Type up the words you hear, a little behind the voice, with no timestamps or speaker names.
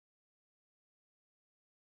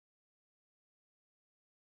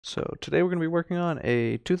So today we're going to be working on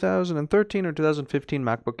a 2013 or 2015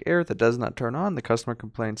 MacBook Air that does not turn on. The customer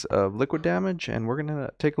complains of liquid damage, and we're going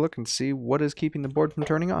to take a look and see what is keeping the board from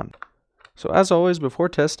turning on. So as always, before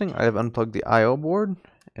testing, I have unplugged the I/O board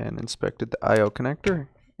and inspected the I/O connector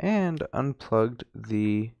and unplugged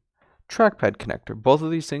the trackpad connector. Both of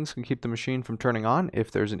these things can keep the machine from turning on if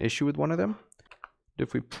there's an issue with one of them.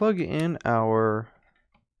 If we plug in our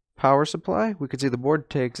power supply, we can see the board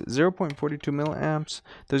takes 0.42 milliamps.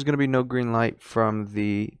 There's going to be no green light from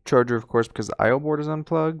the charger, of course, because the I/O board is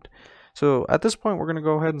unplugged. So at this point, we're going to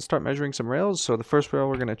go ahead and start measuring some rails. So the first rail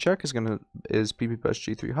we're going to check is PP-Bus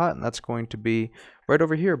G3 hot, and that's going to be right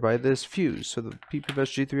over here by this fuse. So the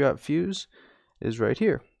PP-Bus G3 hot fuse is right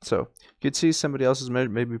here. So you can see somebody else's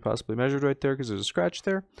maybe possibly measured right there because there's a scratch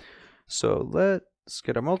there. So let's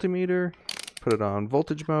get our multimeter, put it on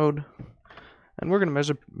voltage mode, and we're going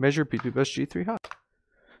to measure PP-Bus G3 hot.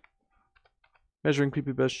 Measuring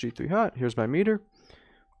PP-Bus G3 hot, here's my meter.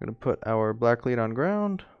 We're going to put our black lead on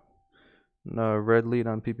ground, red lead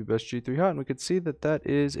on PP-Bus G3 hot, and we can see that that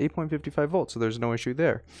is 8.55 volts, so there's no issue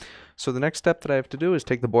there. So the next step that I have to do is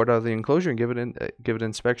take the board out of the enclosure and give it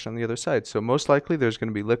inspection on the other side. So most likely there's going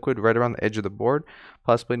to be liquid right around the edge of the board,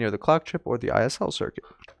 possibly near the clock chip or the ISL circuit.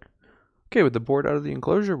 Okay, with the board out of the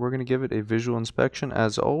enclosure, we're going to give it a visual inspection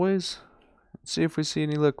as always. Let's see if we see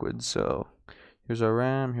any liquid. So here's our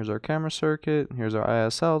RAM, here's our camera circuit, here's our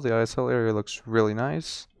ISL. The ISL area looks really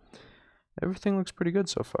nice. Everything looks pretty good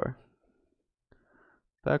so far.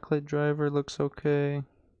 Backlight driver looks okay.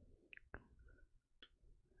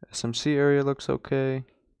 SMC area looks okay.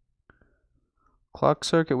 Clock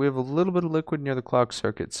circuit, we have a little bit of liquid near the clock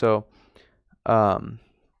circuit. So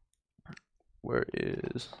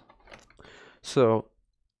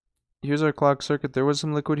here's our clock circuit. There was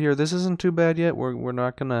some liquid here. This isn't too bad yet. We're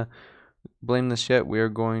not gonna blame this yet. We are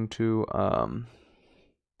going to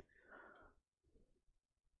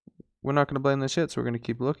we're not gonna blame this yet. So we're gonna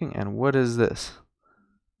keep looking. And what is this?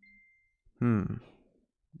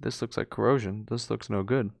 This looks like corrosion. This looks no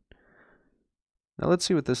good. Now let's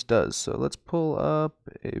see what this does. So let's pull up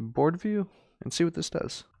a board view and see what this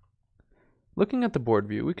does. Looking at the board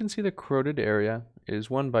view, we can see the corroded area is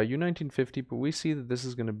one by U1950, but we see that this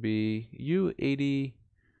is going to be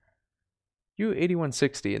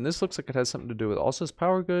U8160, and this looks like it has something to do with ALSYS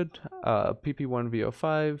power good,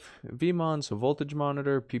 PP1V05, VMON, so voltage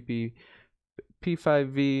monitor,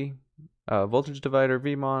 P5V, voltage divider,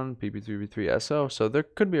 VMON, PP3V3SO, so there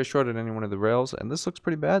could be a short at any one of the rails, and this looks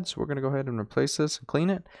pretty bad, so we're going to go ahead and replace this and clean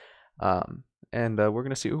it, and we're going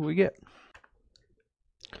to see who we get.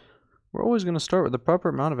 We're always going to start with the proper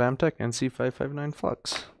amount of Amtech NC559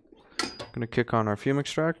 flux. Going to kick on our fume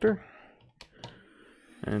extractor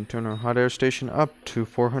and turn our hot air station up to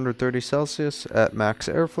 430 Celsius at max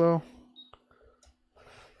airflow.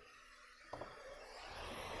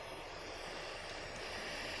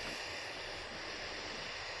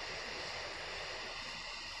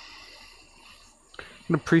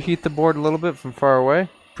 I'm going to preheat the board a little bit from far away.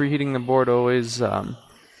 Preheating the board always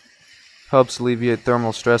helps alleviate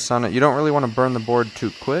thermal stress on it. You don't really want to burn the board too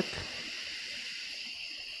quick.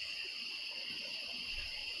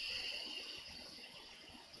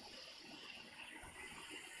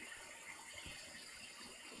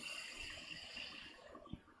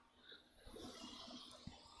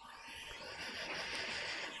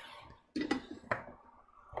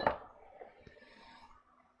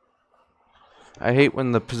 I hate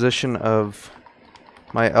when the position of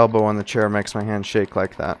my elbow on the chair makes my hand shake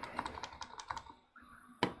like that.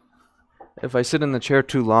 If I sit in the chair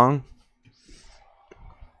too long,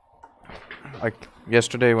 like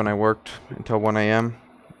yesterday when I worked until 1 a.m.,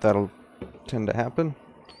 that'll tend to happen.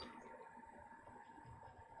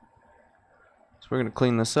 So we're going to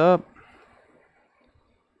clean this up.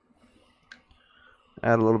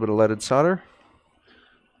 Add a little bit of leaded solder.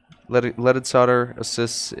 Leaded solder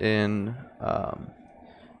assists in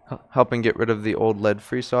helping get rid of the old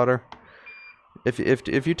lead-free solder. If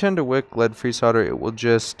you tend to wick lead-free solder, it will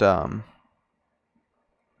just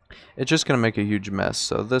it's just going to make a huge mess.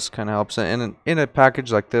 So this kind of helps. And in a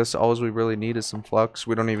package like this, all we really need is some flux.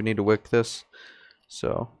 We don't even need to wick this.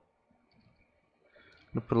 So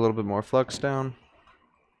I'm going to put a little bit more flux down.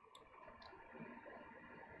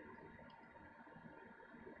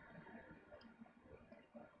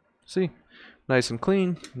 See, nice and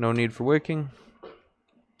clean, no need for wicking.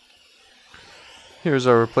 Here's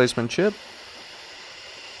our replacement chip.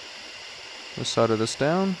 Let's solder this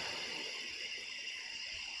down.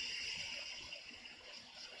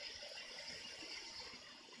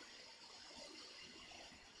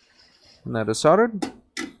 And that is soldered.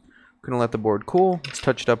 We're going to let the board cool. Let's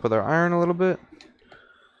touch it up with our iron a little bit.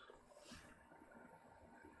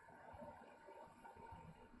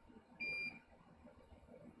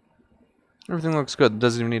 Everything looks good.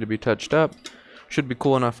 Doesn't even need to be touched up. Should be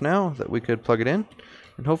cool enough now that we could plug it in,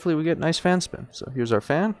 and hopefully we get nice fan spin. So here's our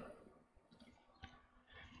fan.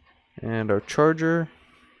 And our charger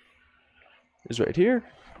is right here.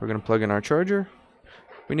 We're going to plug in our charger.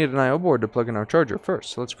 We need an I/O board to plug in our charger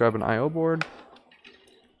first. So let's grab an I/O board.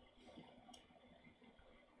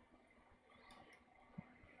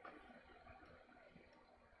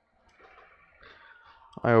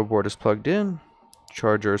 I/O board is plugged in.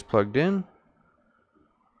 Charger is plugged in.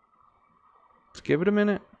 Let's give it a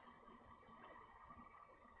minute.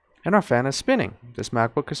 And our fan is spinning. This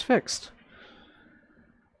MacBook is fixed.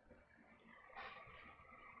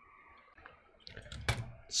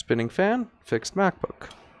 Spinning fan, fixed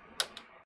MacBook.